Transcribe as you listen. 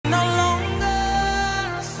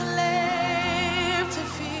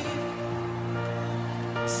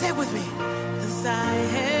Say it with me. 'Cause I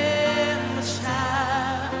am a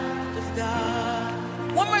child of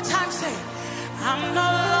God. One more time, say it. I'm no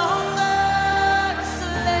longer a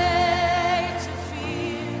slave to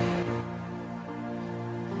fear,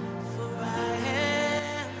 for I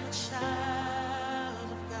am a child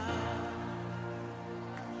of God.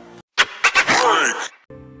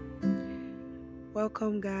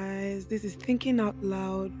 Welcome, guys. This is Thinking Out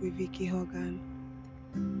Loud with Vicky Hogan.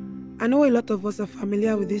 I know a lot of us are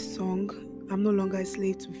familiar with this song, I'm No Longer a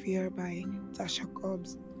Slave to Fear by Tasha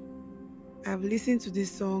Cobbs. I've listened to this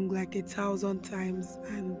song like 1,000 times,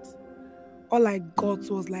 and all I got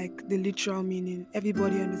was like the literal meaning.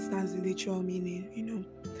 Everybody understands the literal meaning, you know.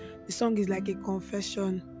 The song is like a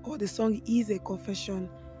confession, or the song is a confession,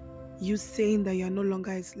 you saying that you're no longer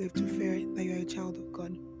a slave to fear, that you're a child of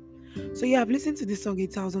God. So yeah, I've listened to this song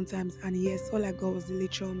 1,000 times, and yes, all I got was the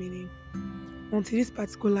literal meaning. Until this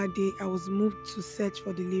particular day, I was moved to search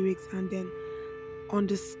for the lyrics and then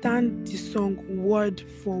understand the song word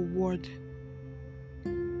for word.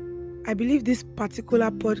 I believe this particular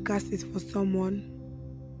podcast is for someone.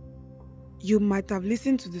 You might have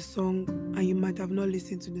listened to the song and you might have not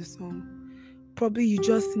listened to the song. Probably you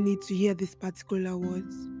just need to hear these particular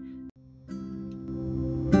words.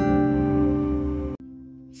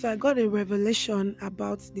 So I got a revelation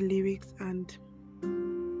about the lyrics, and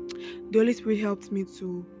the Holy Spirit helped me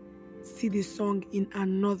to see the song in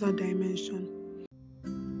another dimension.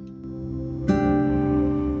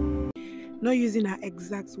 Not using her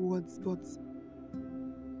exact words, but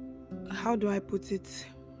how do I put it?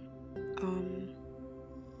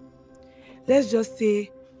 Let's just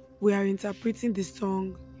say we are interpreting the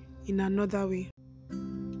song in another way.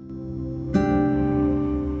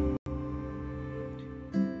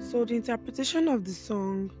 So the interpretation of the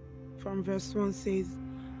song from verse 1 says,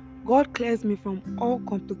 God clears me from all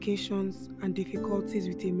complications and difficulties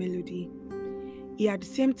with a melody. He at the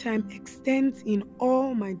same time extends in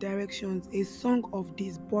all my directions a song of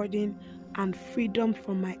disburden and freedom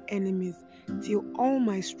from my enemies, till all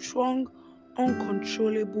my strong,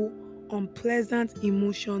 uncontrollable, unpleasant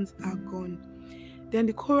emotions are gone. Then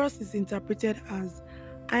the chorus is interpreted as,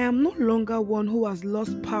 I am no longer one who has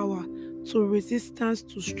lost power to resistance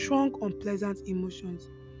to strong, unpleasant emotions.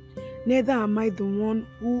 Neither am I the one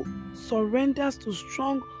who surrenders to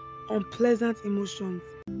strong, unpleasant emotions.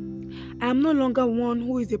 I am no longer one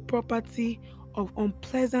who is a property of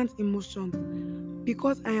unpleasant emotions,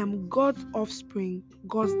 because I am God's offspring,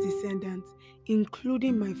 God's descendant,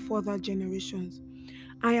 including my further generations.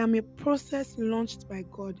 I am a process launched by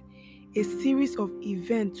God, a series of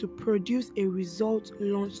events to produce a result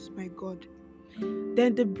launched by God.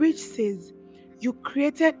 Then the bridge says, you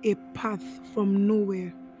created a path from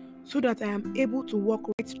nowhere so that I am able to walk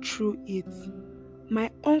right through it.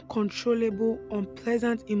 My uncontrollable,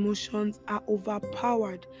 unpleasant emotions are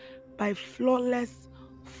overpowered by flawless,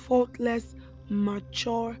 faultless,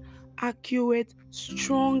 mature, accurate,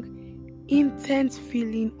 strong, intense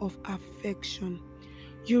feeling of affection.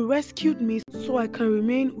 You rescued me so I can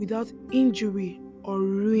remain without injury or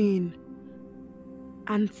ruin,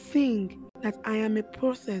 and sing that I am a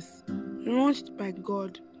process launched by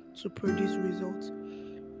God to produce results.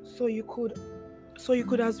 So you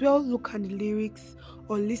could as well look at the lyrics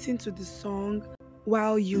or listen to the song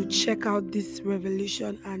while you check out this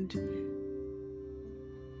revelation and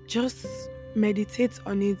just meditate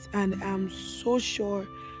on it, and I'm so sure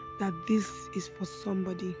that this is for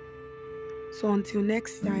somebody. So until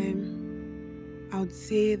next time, I would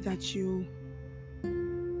say that you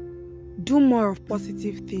do more of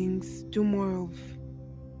positive things, do more of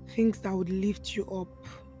things that would lift you up.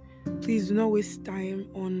 Please do not waste time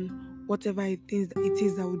on whatever it is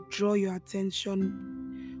that would draw your attention,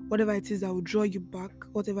 whatever it is that would draw you back,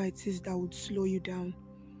 whatever it is that would slow you down.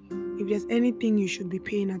 If there's anything you should be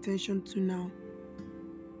paying attention to now,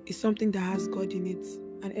 it's something that has God in it,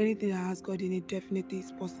 and anything that has God in it definitely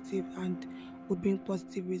is positive and would bring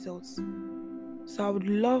positive results. So I would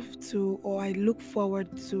love to, or I look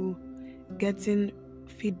forward to getting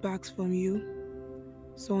feedbacks from you.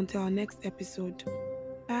 So until our next episode,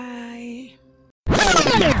 bye.